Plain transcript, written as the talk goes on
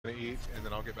and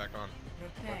then I'll get back on.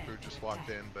 My food just walked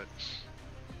in, but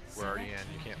we're already in.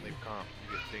 You can't leave comp.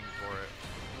 You get dinged for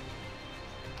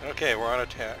it. Okay, we're on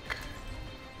attack.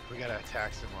 We gotta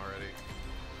attack him already.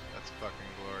 That's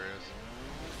fucking glorious.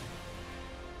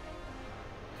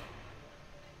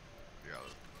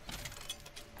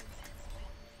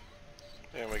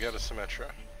 And we got a Symmetra.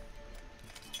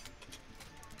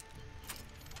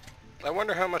 I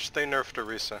wonder how much they nerfed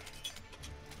Orisa.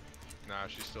 Nah,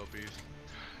 she's still a beast.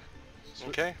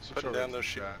 Okay, putting down those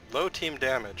shields. Low team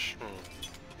damage.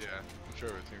 Yeah, I'm sure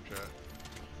with team chat.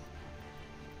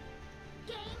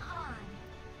 Game on.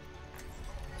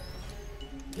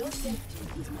 Your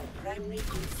safety is my primary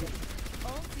concern.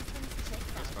 All systems checked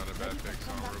out. That's not a bad pick,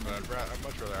 so I'd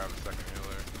much rather have a second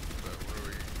healer. But what are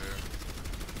we gonna do?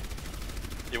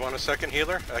 You want a second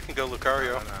healer? I can go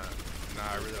Lucario.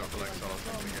 Nah, I really don't feel like solo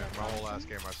tanking again. My whole last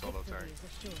game I solo tanked,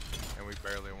 and we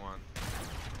barely won.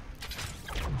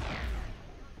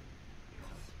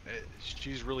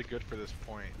 She's really good for this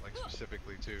point, like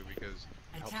specifically too, because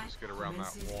it helps us get around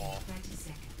that wall.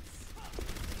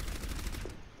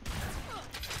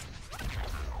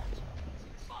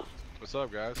 What's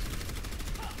up, guys?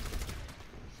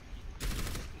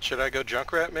 Should I go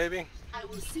Junkrat maybe? I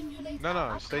will simulate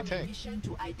No, stay tank.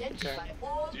 to identify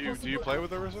all Do you play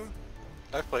with Orisa?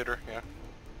 I've played her, yeah.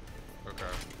 Okay.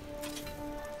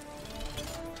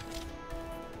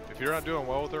 If you're not doing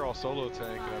well with her, I'll solo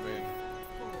tank. I mean,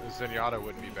 Zenyatta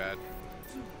wouldn't be bad.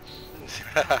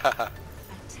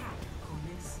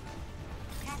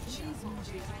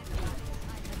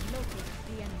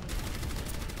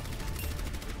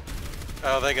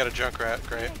 Oh, they got a Junkrat,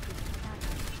 great.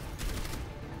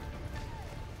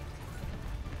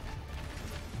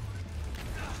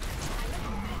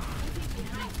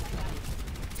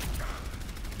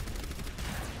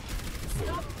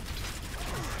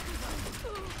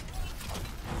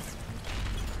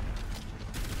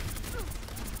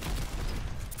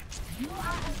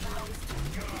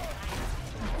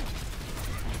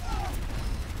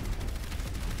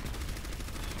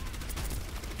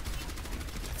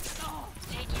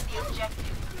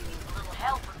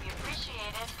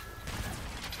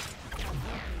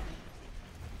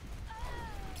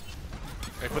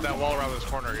 Hey, put that wall around this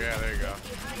corner. Yeah, there you go.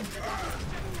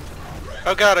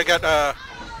 Oh god, I got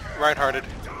Reinhardted.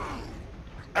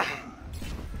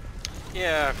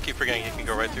 Yeah, I keep forgetting you can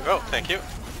go right through. Oh, thank you.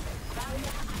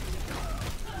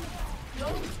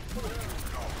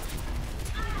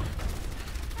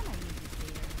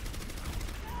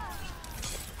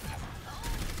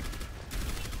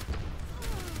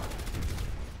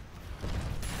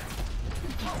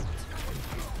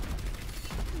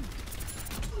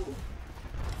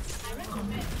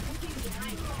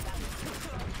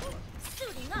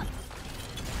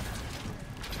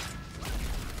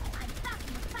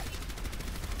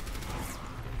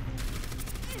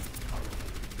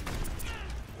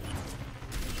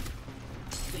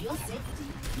 For your safety,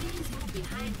 please move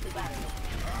behind the barrier.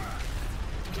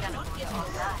 We are not getting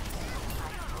alive.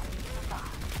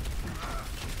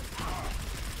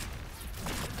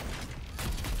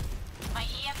 My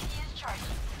EMP is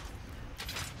charging.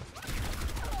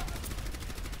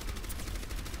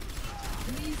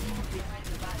 Please move behind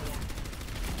the barrier.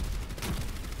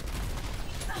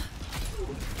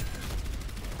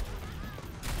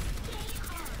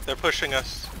 They're pushing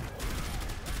us.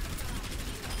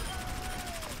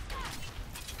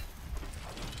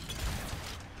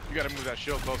 You gotta move that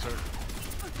shield closer.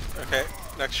 Okay,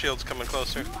 next shield's coming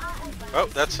closer. Oh,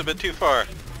 that's a bit too far.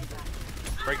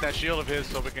 Break that shield of his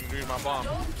so we can do my bomb.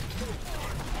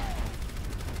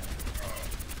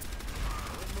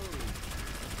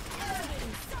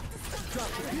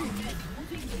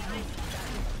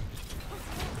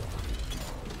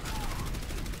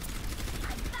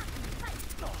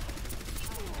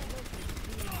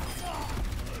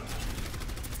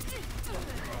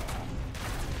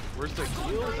 Where's the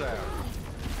heals at?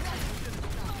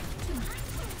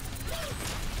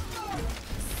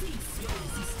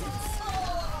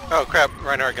 Oh crap,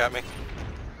 Reinhardt got me.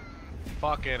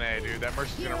 Fucking A, dude. That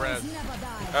Mercy's gonna res.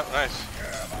 Oh, nice.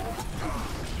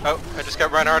 Oh, I just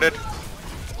got Reinhardted.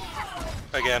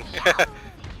 Again.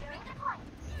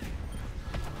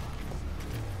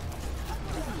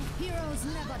 Heroes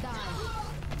never die.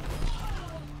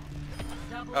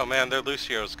 Oh man, their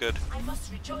Lucio's good. I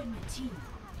must rejoin my team.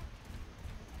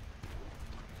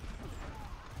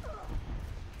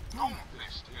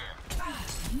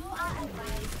 You are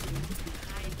advised to move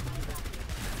behind my back.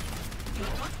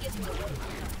 You're not getting away.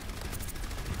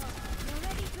 You're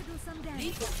ready to do some damage.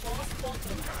 Leave the force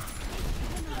bottom.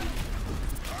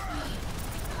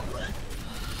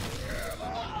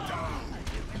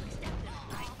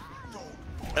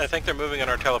 I think they're moving in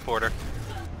our teleporter.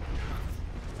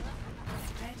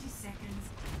 30 seconds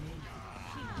remaining.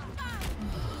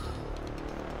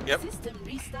 Yep, System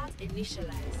restart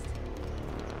initialized.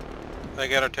 they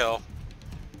got our tel.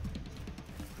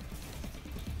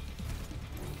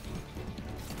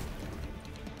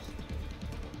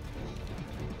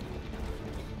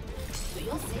 For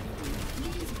your safety,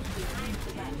 please be behind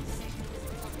the barrier.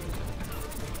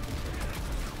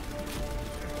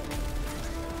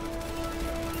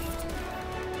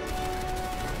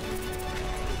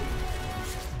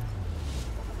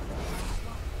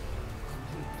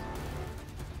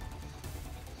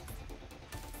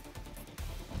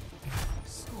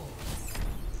 Score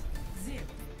 0-0.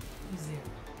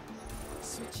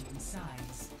 Switching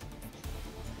sides.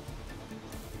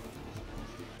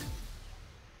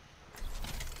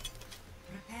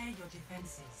 Prepare your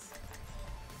defenses.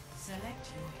 Select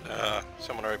your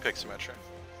Someone already picked Symmetra.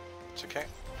 It's okay.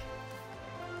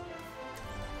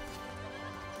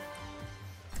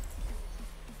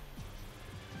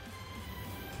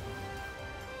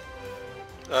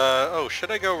 Oh,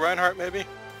 should I go Reinhardt maybe?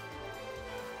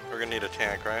 We're gonna need a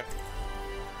tank, right?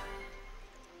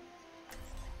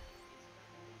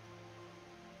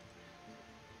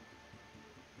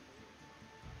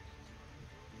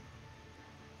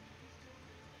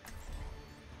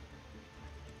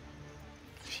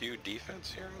 Few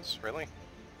defense heroes, really?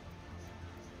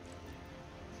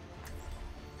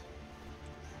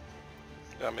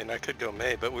 I mean, I could go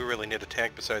Mei, but we really need a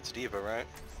tank besides Diva, right?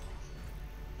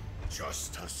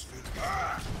 Justice will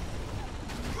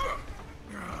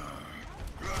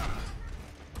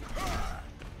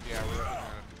Yeah, we're gonna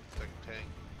take tank.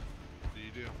 What do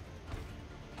you do?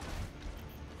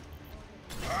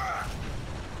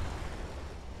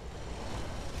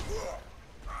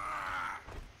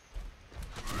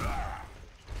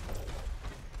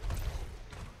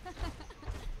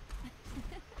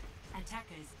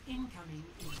 attackers incoming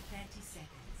in 30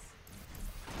 seconds.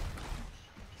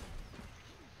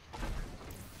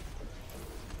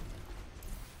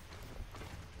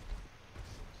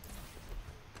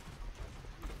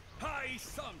 I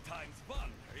sometimes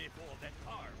wonder if all that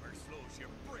armor slows your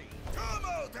brain. Come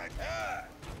out and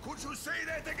could you say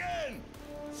that again?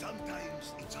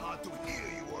 Sometimes it's hard to hear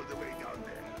you all the way down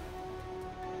there.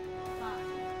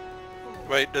 5, 4,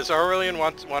 Wait, does Aurelian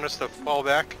want us to fall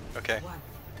back? Okay. 1.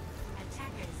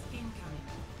 Attackers incoming.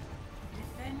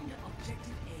 Defend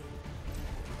objective A.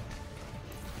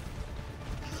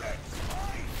 Let's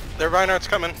fight! Their Reinhardt's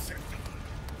coming.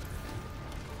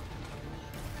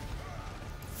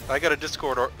 I got a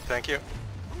Discord or thank you.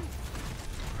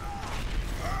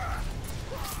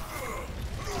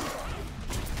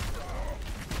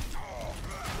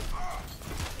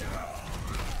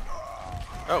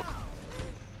 Oh.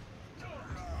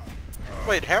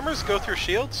 Wait, hammers go through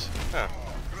shields? Huh.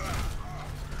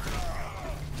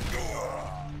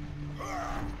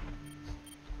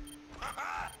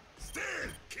 Still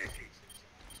kicking.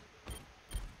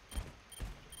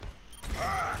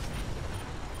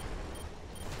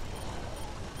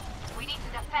 We need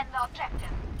to defend the objective.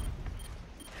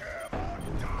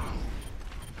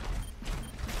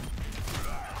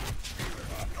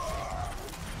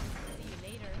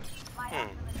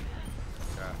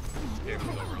 Yeah, this game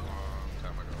was over a long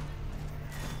time ago.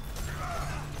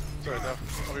 Sorry, though.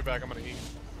 I'll be back. I'm gonna eat.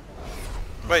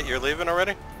 Wait, you're leaving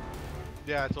already?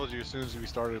 Yeah, I told you as soon as we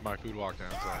started my food walk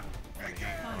down, so I'm gonna eat.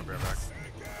 I'll be right back.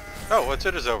 Oh, what's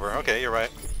it is over. Okay, you're right.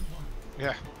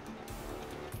 Yeah.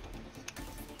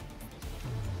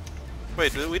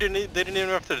 Wait, they didn't even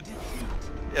have to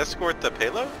escort the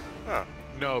payload? Oh.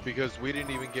 No, because we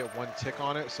didn't even get one tick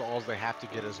on it, so all they have to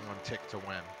get is one tick to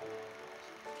win.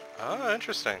 Oh,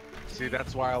 interesting. See,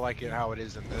 that's why I like it how it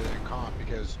is in the comp,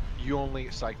 because you only,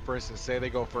 it's like, for instance, say they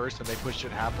go first and they push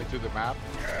it halfway through the map.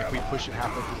 If we push it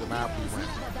halfway through the map, we win.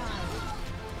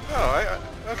 Oh,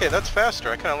 okay, that's faster.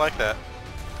 I kind of like that.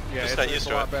 Yeah, Just not it's used a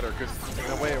to lot it. better, because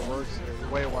the way it works,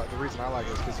 the reason I like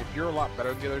it is because if you're a lot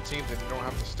better than the other teams, then you don't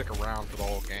have to stick around for the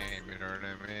whole game, you know what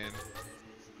I mean?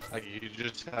 Like, you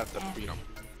just have to beat them.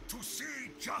 To see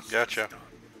justice Gotcha. done.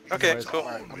 Okay, Anyways, cool.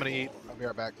 alright, I'm gonna eat. I'll be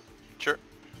right back. Sure.